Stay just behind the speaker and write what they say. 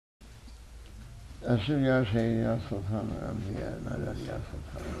أسر يا سيدي يا سلطان الأنبياء مدد يا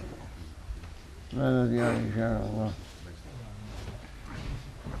سلطان مدد يا رجال الله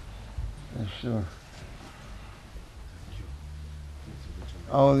السور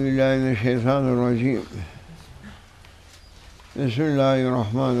أعوذ بالله من الشيطان الرجيم بسم الله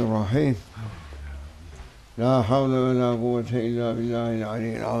الرحمن الرحيم لا حول ولا قوة إلا بالله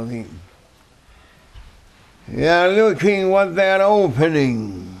العلي العظيم. We are looking what they are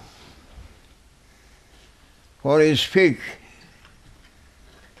opening for his speak.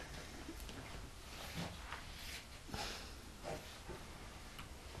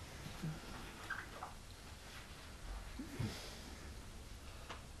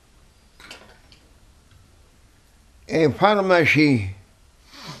 A pharmacy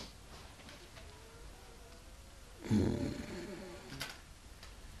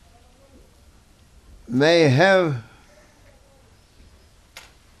may have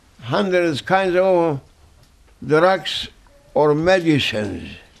hundreds kinds of drugs or medicines.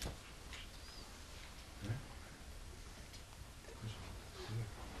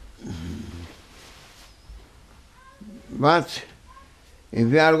 But if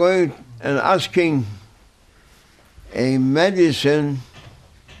we are going and asking a medicine,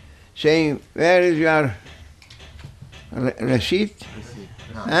 saying, where is your receipt?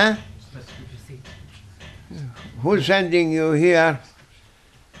 Huh? Who's sending you here?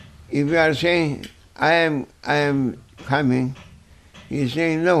 If you are saying, I am coming, he is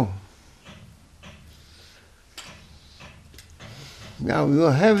saying, no. Now you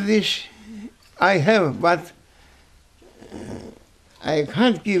have this, I have, but I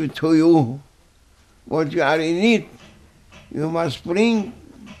can't give to you what you are in need. You must bring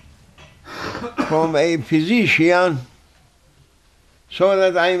from a physician so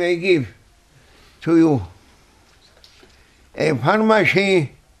that I may give to you. A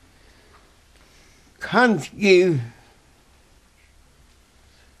pharmacy can't give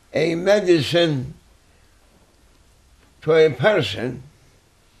a medicine to a person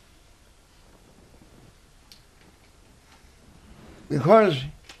because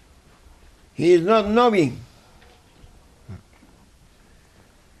he is not knowing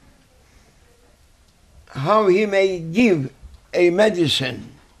how he may give a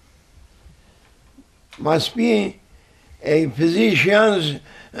medicine. Must be a physician's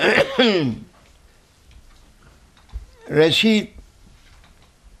receipt,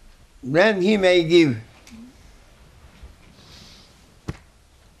 then he may give.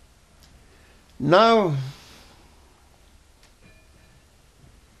 Now,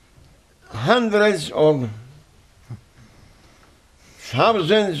 hundreds of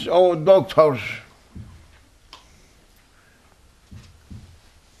thousands of doctors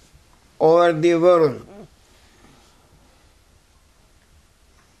over the world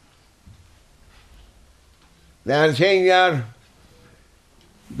they are saying they are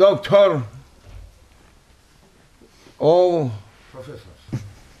doctor or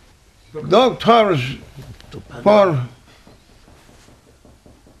doctors for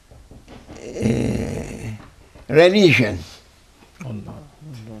religion.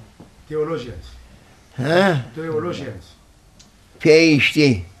 Theologians. Huh? Theologians.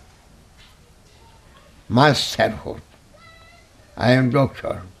 PhD. Masterhood. I am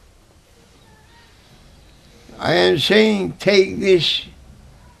doctor. I am saying take this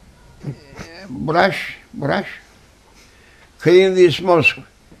brush, clean this mosque.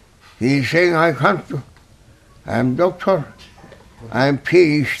 He is saying I can't do. I am doctor. I am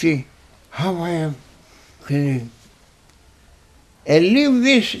PhD. How I am cleaning? And leave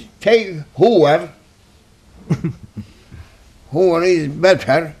this, take Hoover. Hoover is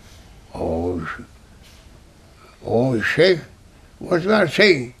better. Oh, Sheikh, what you are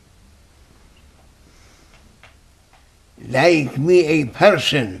saying? Like me, a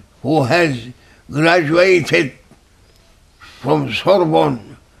person who has graduated from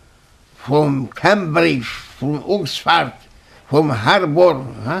Sorbonne, from Cambridge, from Oxford, from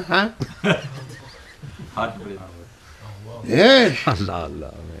Harvard. Yes.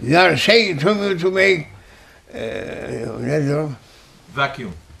 You are saying to me to make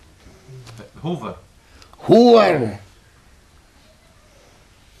vacuum. Hoover.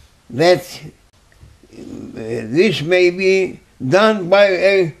 That this may be done by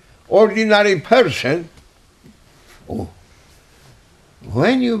an ordinary person. Oh.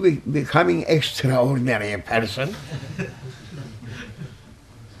 When you becoming extraordinary person,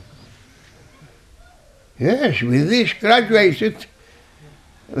 yes, with this graduated,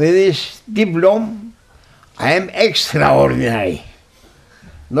 with this diploma, I am extraordinary.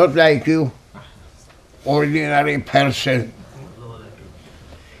 Not like you, ordinary person.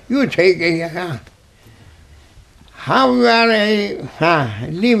 You take How you are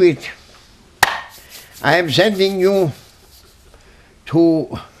leave it. I am sending you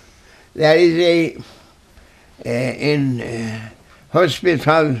to, there is in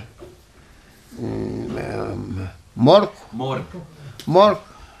hospital morgue,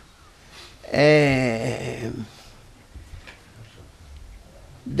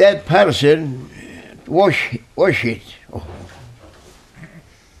 that person wash it. Oh.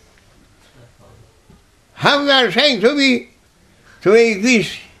 How you are saying to me to make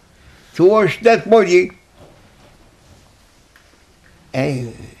this, to wash that body?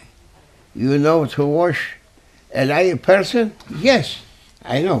 And you know to wash a live person? Yes,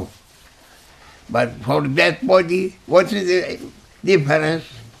 I know. But for that body, what is the difference?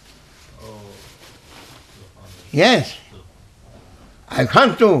 Yes. I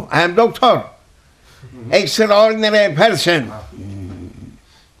can't do. I am doctor. Extraordinary person.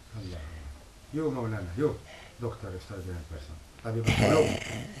 You, Mawlana, you, doctor, extraordinary person.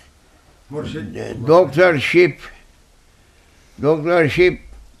 Doctorship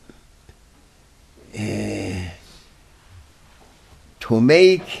to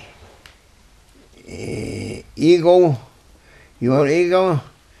make your ego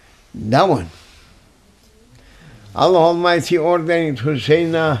down. Allah Almighty ordering to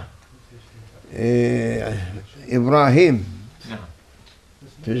Sayyidina Ibrahim,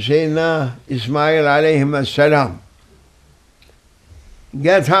 to Sayyidina Ismail alayhim as-salam,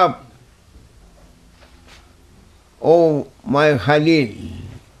 get up, O my Khalil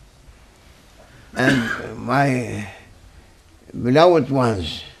and my beloved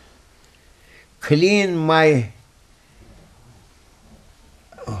ones, clean my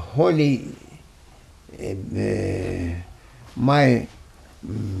holy, my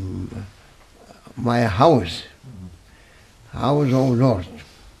house, O Lord.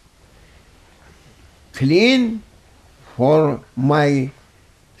 Clean for my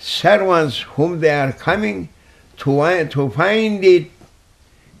servants whom they are coming to find it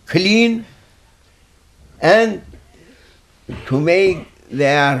clean and to make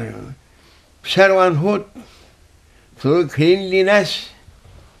their servanthood through cleanliness,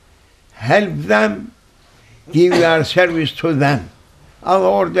 help them, give your service to them. Allah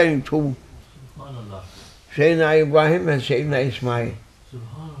ordering to Sayyidina Ibrahim and Sayyidina Ismail.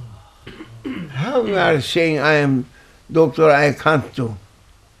 How you are saying I am doctor, I can't do?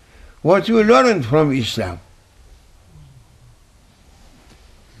 What you learned from Islam?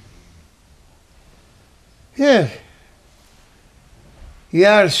 Yes. You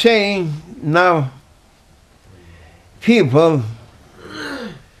are saying now people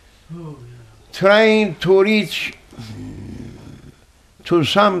trying to reach to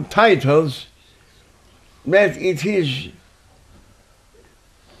some titles that it is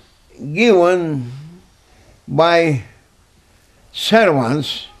given by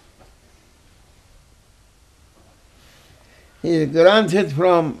servants, is granted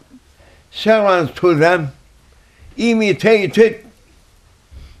from servants to them, imitated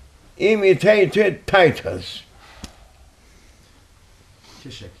titles.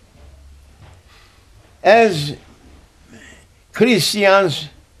 As Christians,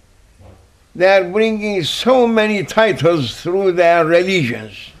 they are bringing so many titles through their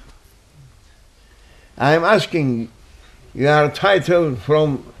religions. I am asking, you are titled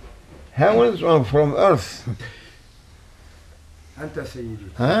from heavens or from earth? أنت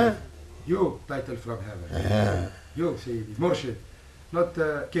سيدي. Huh? You title from heaven. You سيدي. Murshid. Not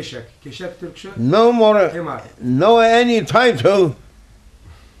Keshak. Keshak Turkish? No more, Himar. no any title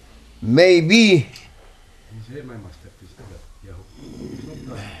may be Here my master, please.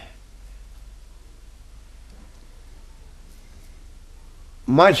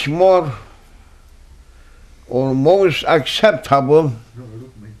 much more or most acceptable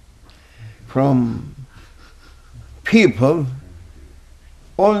from people,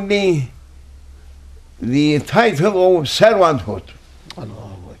 only the title of servanthood.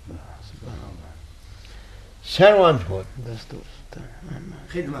 Servanthood.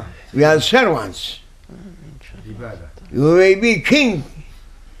 خدمة. We are servants. عبادة. You may be king,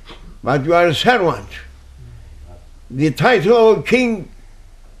 but you are a servant. The title of king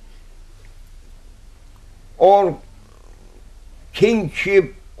or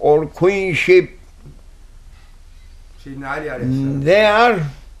kingship or queenship, سيدنا علي عليه السلام. they are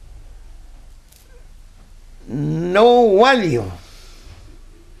no value.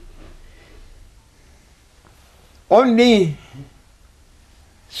 Only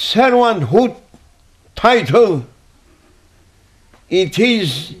servanthood title, it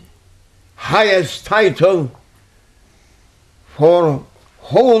is highest title for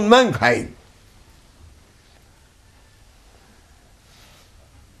whole mankind.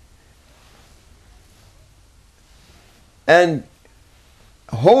 and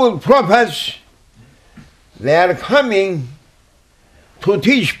whole prophets, they are coming to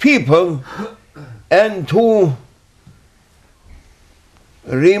teach people and to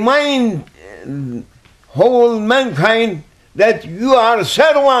remind whole mankind that you are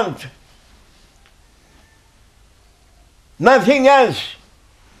servant, nothing else.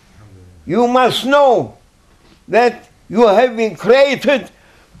 You must know that you have been created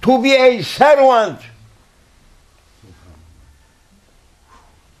to be a servant.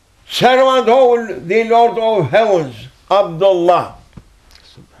 Servant of the Lord of heavens, Abdullah.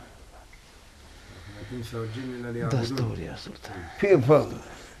 People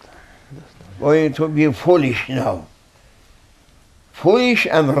going to be foolish now. Foolish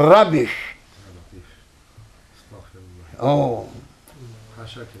and rubbish. Oh,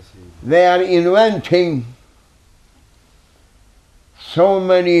 they are inventing so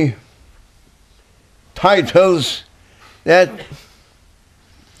many titles that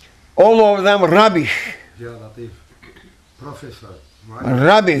all of them rubbish. Professor,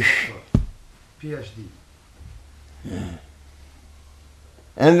 Rubbish. PhD.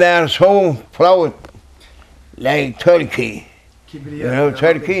 And they are so proud, like Turkey. You know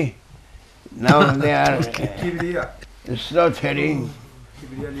Turkey? Now they are slaughtering.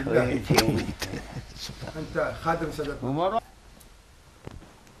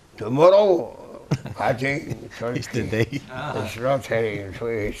 Tomorrow, cutting Turkey, slaughtering to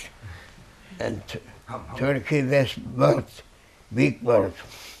it. And Turkey, this bird, big bird.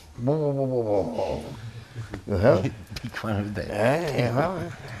 You have? Big one of them. You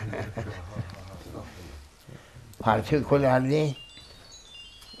have? Particularly,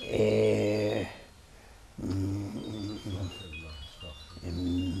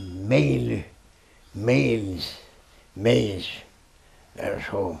 males, they're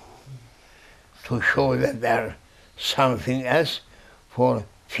so, to show that they're something else for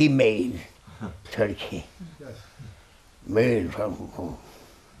female Turkey. Yes. Male from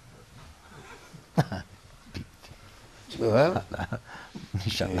you have?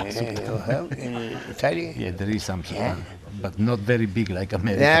 Inshallah. You have in Italy? Yeah, there is some, but not very big like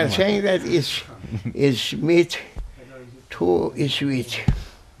American. They are one. saying that it's meat too sweet.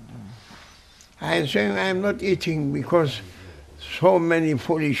 I am saying I am not eating because so many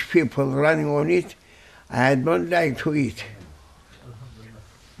foolish people running on it. I don't like to eat.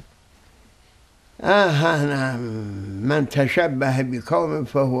 من تشبه بقوم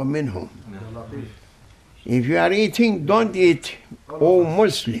فهو منهم. If you are eating, don't eat, all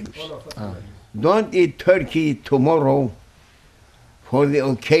Muslims. Don't eat turkey tomorrow for the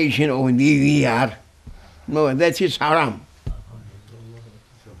occasion of New Year. No, that is haram.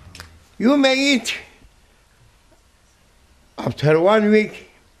 You may eat after 1 week,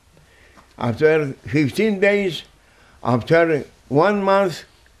 after 15 days, after 1 month,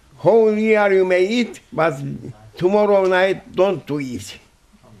 whole year you may eat, but tomorrow night don't do it,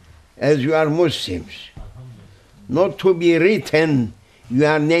 as you are Muslims. Not to be written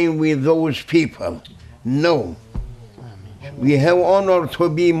your name with those people. No. We have honor to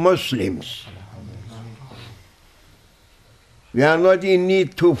be Muslims. We are not in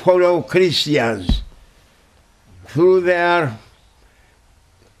need to follow Christians through their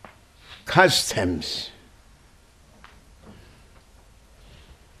customs.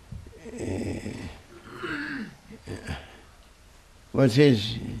 What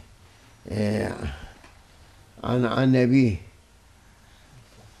is Nabi?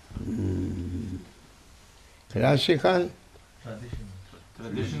 Classical?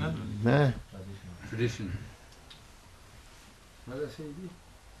 Traditional? Tradition. ماذا سيدي؟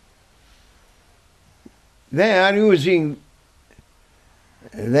 They are using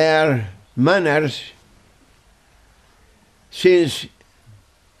their manners since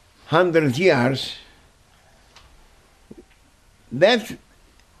 100 years, that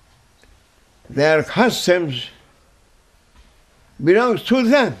their customs belongs to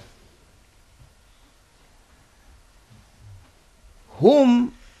them.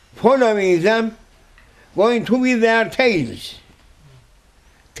 Whom following them going to be their tails.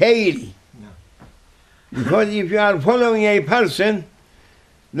 Tail. Because if you are following a person,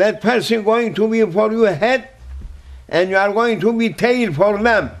 that person going to be for your head, and you are going to be tail for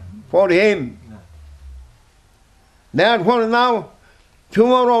them, for him. Therefore now,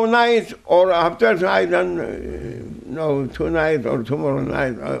 tomorrow night or after, I don't know, tonight or tomorrow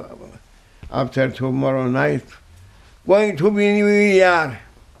night, after tomorrow night, going to be New Year.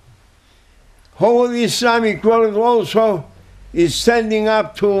 Whole Islamic world also is standing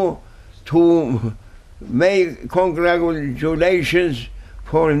up to make congratulations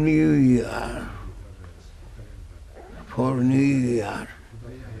for New Year. for New Year.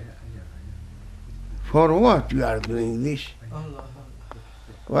 For what you are doing this?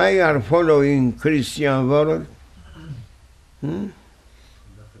 Why you are following Christian world? And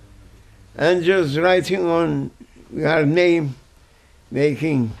just writing on your name,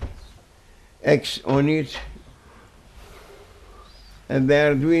 making X on it, and they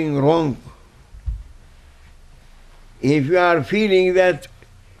are doing wrong. If you are feeling that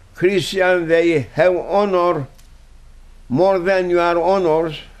Christians, they have honor more than your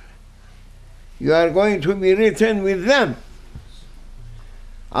honors, you are going to be written with them.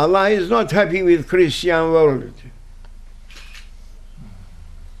 Allah is not happy with Christian world.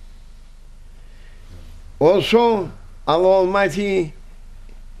 Also, Allah Almighty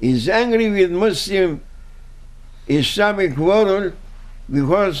is angry with Muslim Islamic world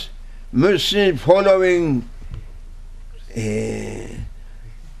because Muslims following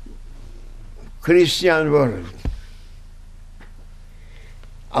Christian world.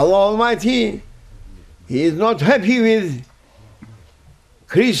 Allah Almighty, He is not happy with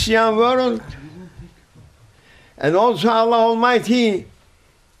Christian world, and also Allah Almighty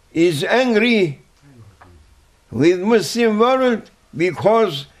is angry with Muslim world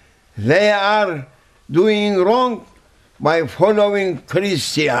because they are doing wrong by following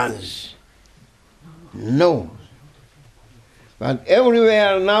Christians. No. But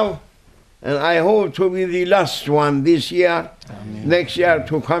everywhere now, and I hope to be the last one this year, Amen. Next year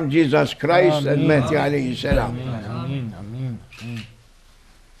to come Jesus Christ Amen. And Mahdi alayhi salam. Amen. Amen. Amen.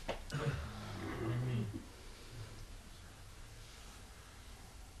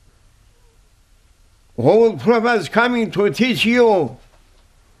 Whole prophets coming to teach you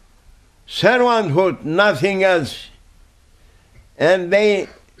servanthood, nothing else. And they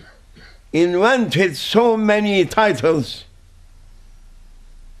invented so many titles.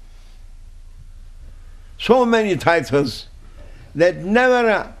 So many titles that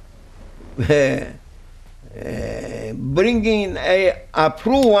never bringing a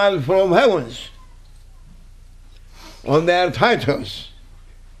approval from heavens on their titles.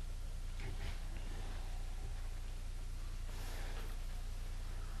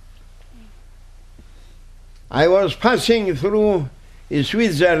 I was passing through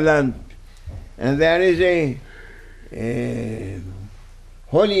Switzerland, and there is a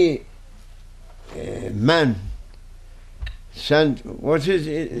holy man, Saint, what is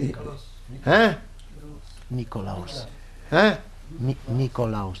it? Huh? Nicolaus. Huh?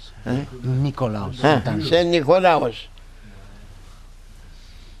 Nicolaus. Huh? Nicolaus. Saint Nicolaus.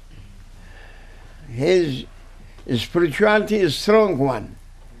 His spirituality is a strong one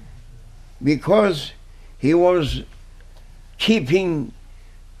because he was keeping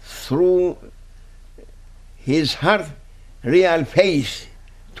through his heart real faith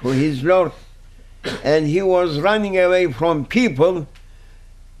to his Lord, and he was running away from people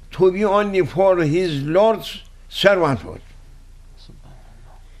to be only for his Lord's servanthood.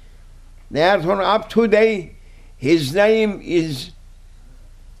 Therefore, up to today, his name is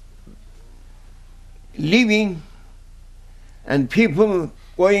living, and people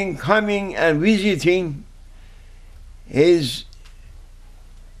going, coming, and visiting his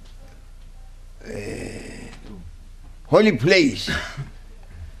holy place.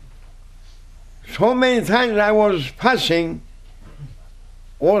 So many times I was passing,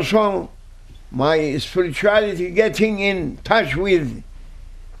 also my spirituality getting in touch with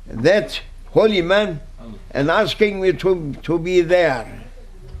that holy man and asking me to be there.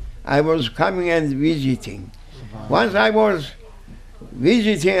 I was coming and visiting. Once I was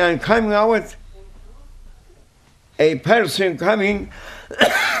visiting and coming out, a person coming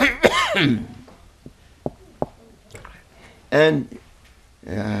and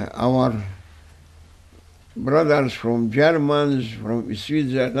our brothers from Germans, from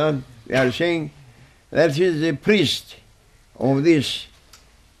Switzerland, they are saying that is the priest of this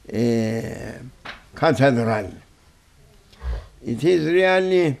cathedral. It is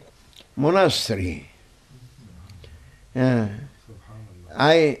really monastery.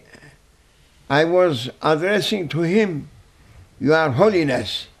 I was addressing to him, Your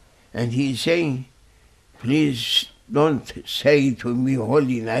Holiness, and he is saying, please don't say to me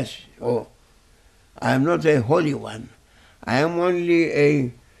holiness. Oh, I am not a holy one. I am only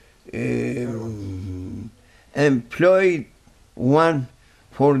a employed one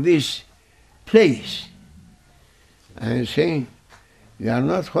for this place. I am saying, you are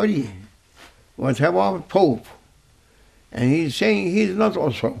not holy. What about Pope? And he's saying he's not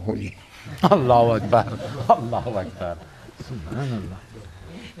also holy. Allahu Akbar. Allahu Akbar. Subhanallah.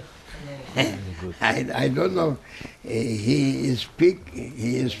 I don't know. He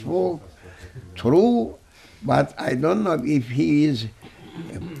spoke true but I don't know if he is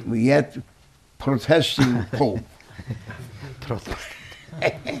yet protesting Pope.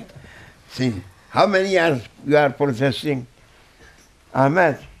 See, how many years you are protesting?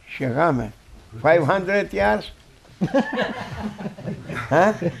 Ahmed, Sheikh Ahmed, 500 years?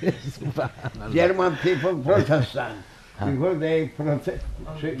 Huh? German people Protestant. Because they protest.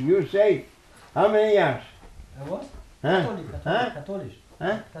 So you say, how many years? What? Huh? Catholic. Huh? Catholic.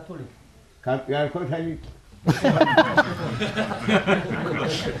 Huh? Catholic. You are Catholic.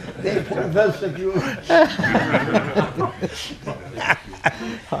 They protested you.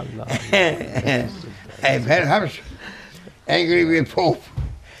 Perhaps angry with Pope,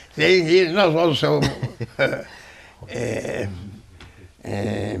 saying he is not also a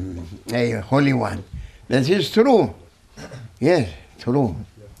holy one. That is true. Yes, true.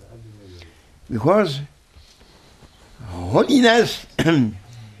 Because holiness,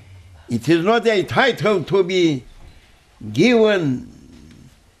 it is not a title to be given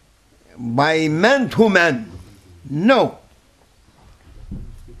by man to man. No.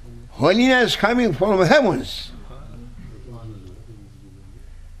 Holiness coming from heavens.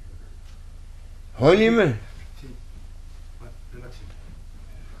 Holy man.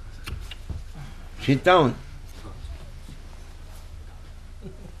 Sit down.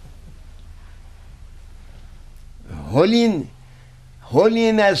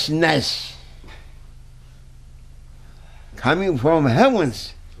 Holinessness coming from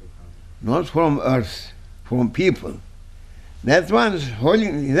heavens, not from earth, from people. That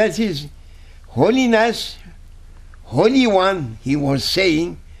is holiness, Holy One, he was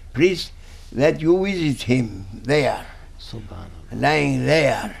saying, priest, that you visit him there, lying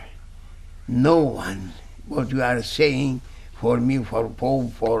there. No one, what you are saying for me, for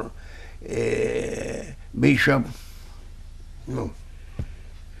Pope, for Bishop, no.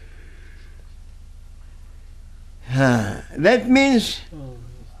 That means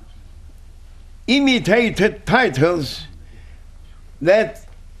imitated titles that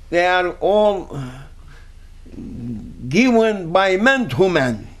they are all given by man to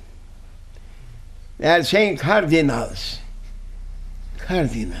man. They are saying cardinals.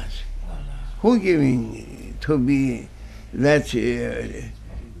 Cardinals. Who giving to be that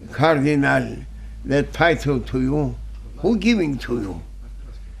cardinal, that title to you? Who giving to you?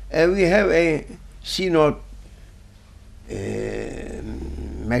 And we have a synod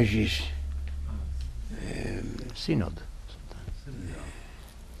majlis. Synod.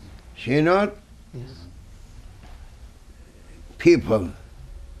 Synod? Yes. People.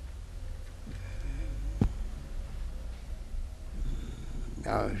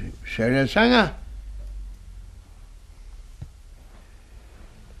 Ya söylesene.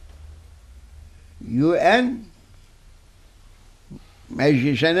 UN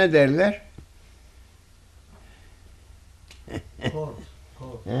meclise ne derler? Court.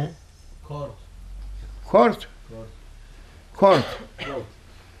 Court. He? Court. Court. Court.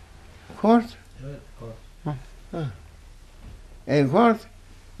 Court. Evet, court. A court.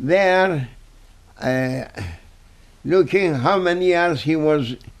 They are looking how many years he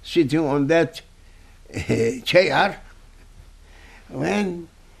was sitting on that chair. When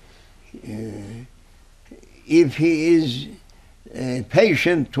if he is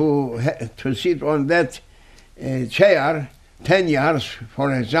patient to sit on that chair 10 years,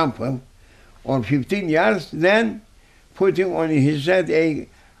 for example, or 15 years, then putting on his head a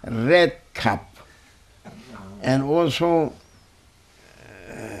red cap and also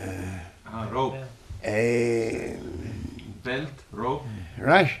rope. a Belt, rope,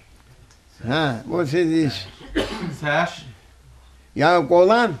 rush. What is this? sash, Ya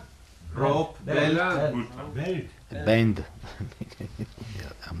kolan. rope, belt. Band.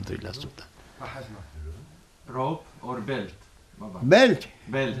 Alhamdulillah Sultan. Rope or belt. Baba. Belt.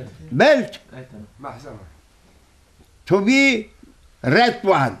 Belt. Belt. Evet, tamam. محزمة. To be red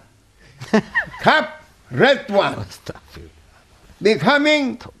one. Cap, red one. Estağfurullah.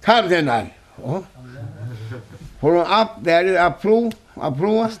 Becoming cardinal. Oh. From up there is approve.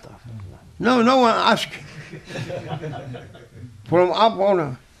 No, no one ask. From up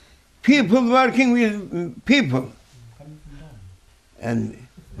on people working with people. And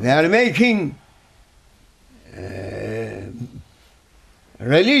they are making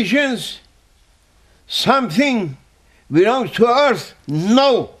religions something belongs to earth.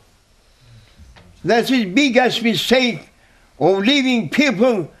 No. That is biggest mistake of leaving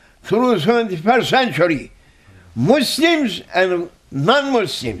people through 21st century. Muslims and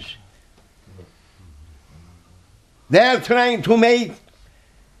non-Muslims. They are trying to make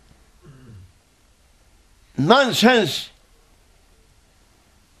nonsense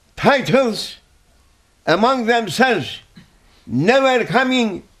titles among themselves, never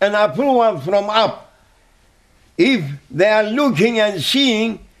coming an approval from up. If they are looking and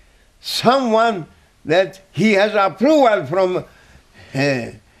seeing someone that he has approval from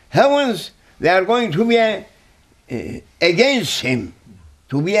heavens, they are going to be against him,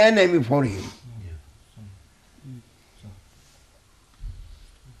 to be enemy for him.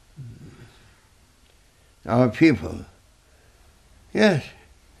 Our people. Yes.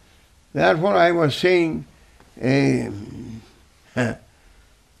 Therefore I was saying, when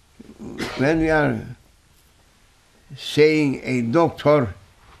we are saying a doctor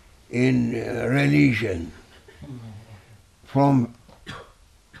in religion from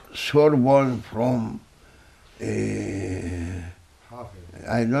Sorbonne, from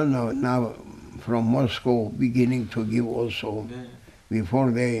I don't know now, from Moscow, beginning to give also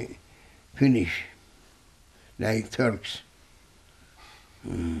before they finish, like Turks.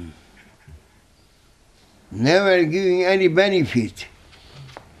 Never giving any benefit,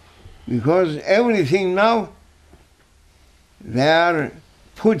 because everything now they are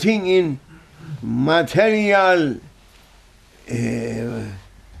putting in material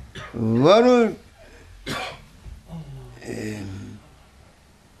world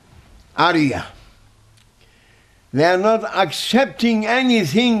area. They are not accepting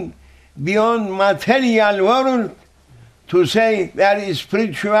anything beyond material world to say there is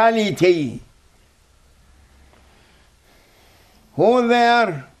spirituality. Who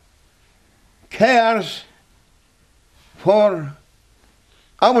there cares for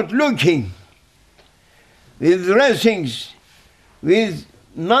outlooking, with dressings, with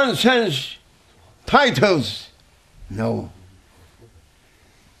nonsense titles? No.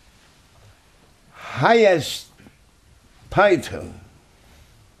 Highest title,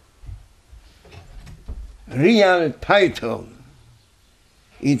 real title,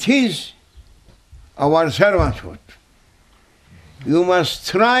 it is our servanthood. You must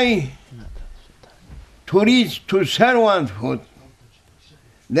try to reach to servanthood,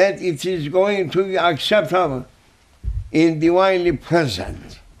 that it is going to be acceptable in divinely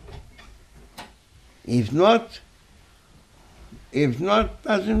present. If not,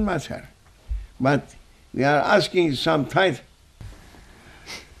 doesn't matter. But we are asking some title.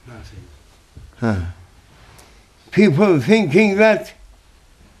 People thinking that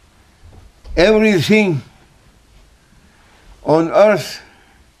everything on earth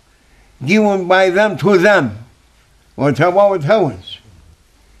given by them to them. What about heavens?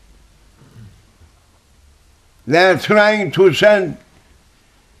 They are trying to send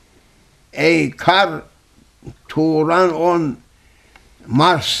a car to run on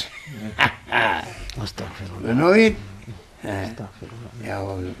Mars. You know it? Yeah,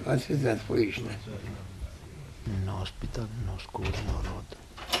 well, what is that foolishness? No hospital, no school, no road.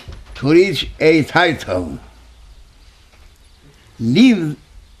 To reach a title, leave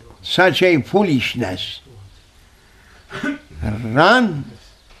such a foolishness. Run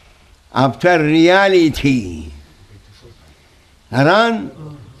after reality.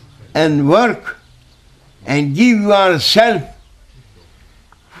 Run and work and give yourself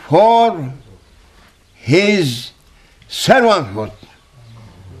for His servanthood,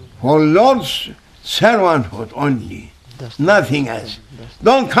 for Lord's servanthood only, nothing else.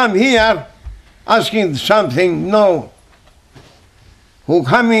 Don't come here asking something, no. Who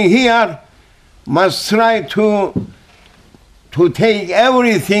coming here must try to take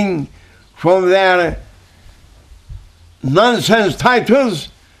everything from their nonsense titles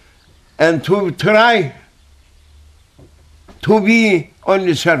and to try to be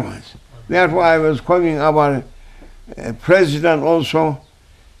only servants. Therefore I was calling our president also,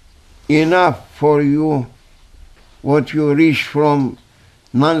 enough for you what you reach from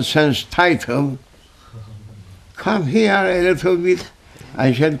nonsense title. Come here a little bit.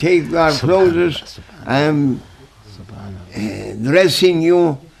 I shall take your clothes. I am dressing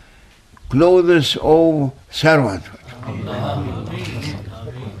you clothes of servanthood.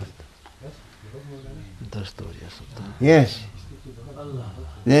 Yes.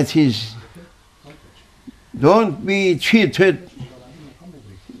 That is, don't be cheated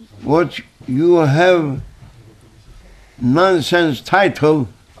what you have nonsense title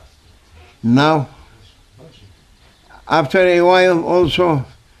now. After a while also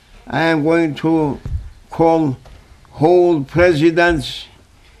I am going to call whole presidents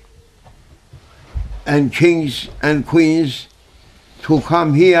and kings and queens to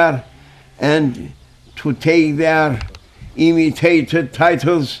come here and to take their imitated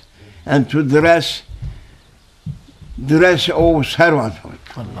titles and to dress of servanthood.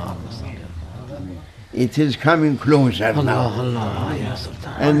 It is coming closer now.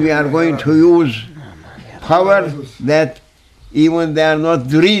 And we are going to use power that even they are not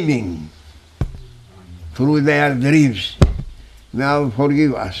dreaming through their dreams. May Allah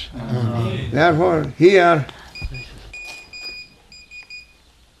forgive us. Therefore, here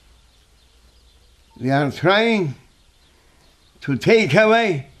they are trying to take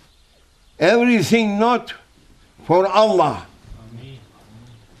away everything not for Allah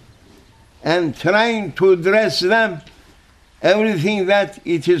and trying to dress them everything that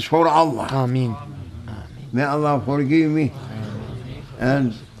it is for Allah. Ameen. May Allah forgive me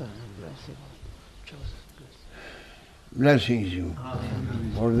and blessings you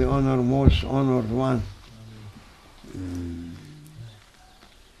for the most honored one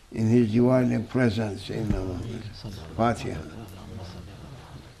in his divine presence in Fatiha.